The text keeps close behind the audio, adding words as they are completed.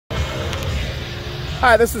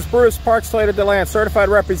Hi, this is Bruce, Parks Toyota DeLand, certified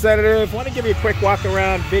representative. I want to give you a quick walk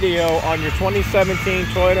around video on your 2017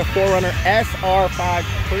 Toyota 4Runner SR5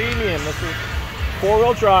 Premium. This is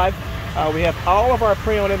four-wheel drive. We have all of our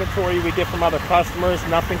pre-owned inventory we get from other customers.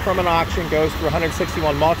 Nothing from an auction. Goes through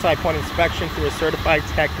 161 multi-point inspection through a certified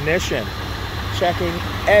technician. Checking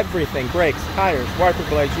everything, brakes, tires, wiper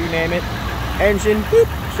blades, you name it. Engine, boop,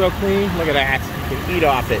 so clean. Look at that. You can eat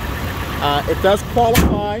off it. It does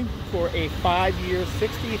qualify for a 5-year,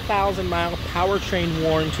 60,000-mile powertrain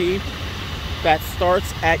warranty that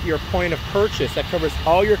starts at your point of purchase. That covers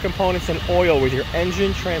all your components and oil with your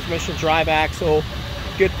engine, transmission, drive axle,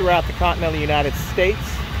 good throughout the continental United States.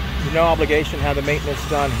 No obligation to have the maintenance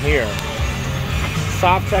done here.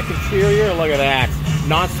 Soft tech interior, look at that.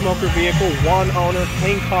 Non-smoker vehicle, one owner,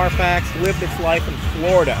 clean Carfax, lived its life in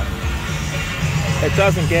Florida. It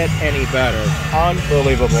doesn't get any better.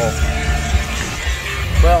 Unbelievable.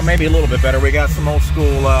 Well, maybe a little bit better. We got some old school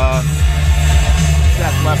Def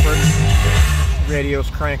Leppard.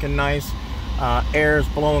 Radio's cranking nice. Air's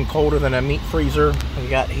blowing colder than a meat freezer. We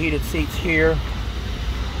got heated seats here.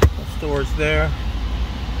 Storage there.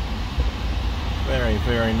 Very,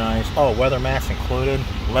 very nice. Oh, weather mats included.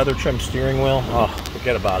 Leather trim steering wheel. Oh,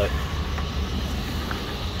 forget about it.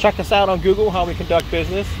 Check us out on Google, how we conduct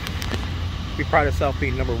business. We pride ourselves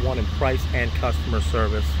being #1 in price and customer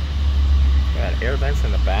service. Got air vents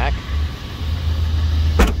in the back.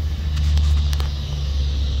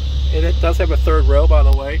 And it does have a third row, by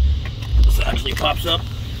the way. This actually pops up,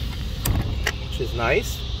 which is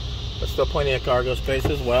nice. But still plenty of cargo space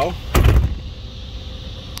as well.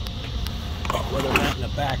 Oh, leather mat in the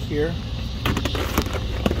back here.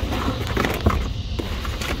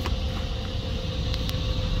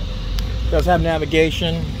 Does have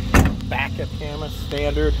navigation, backup camera,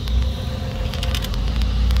 standard.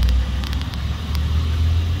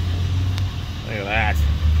 Look at that.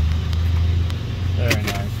 Very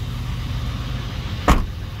nice.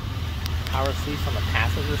 Power seats on the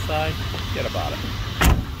passenger side. Forget about it.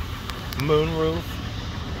 Moonroof.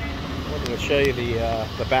 I'm going to show you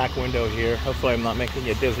the back window here. Hopefully I'm not making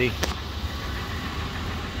you dizzy.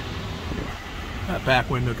 That back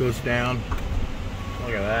window goes down.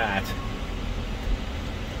 Look at that.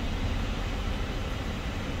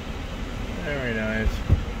 Very nice.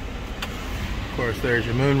 Of course, there's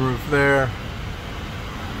your moonroof there.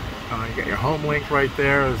 You got your home link right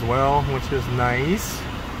there as well, which is nice.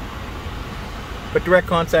 But direct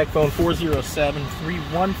contact phone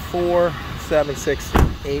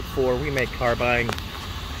 407-314-7684. We make car buying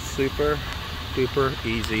super duper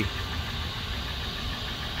easy.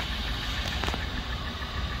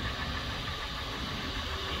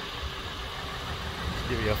 Let's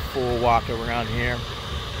give you a full walk around here.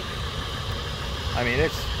 I mean,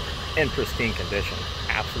 it's in pristine condition.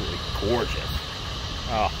 Absolutely gorgeous.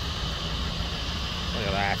 Oh, look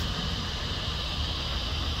at that.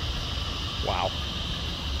 Wow.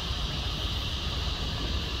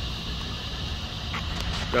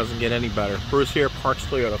 Doesn't get any better. Bruce here, Parks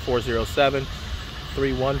Toyota,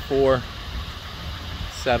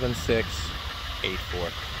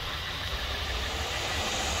 407-314-7684.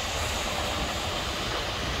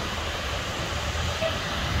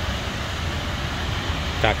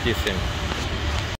 Talk to you soon.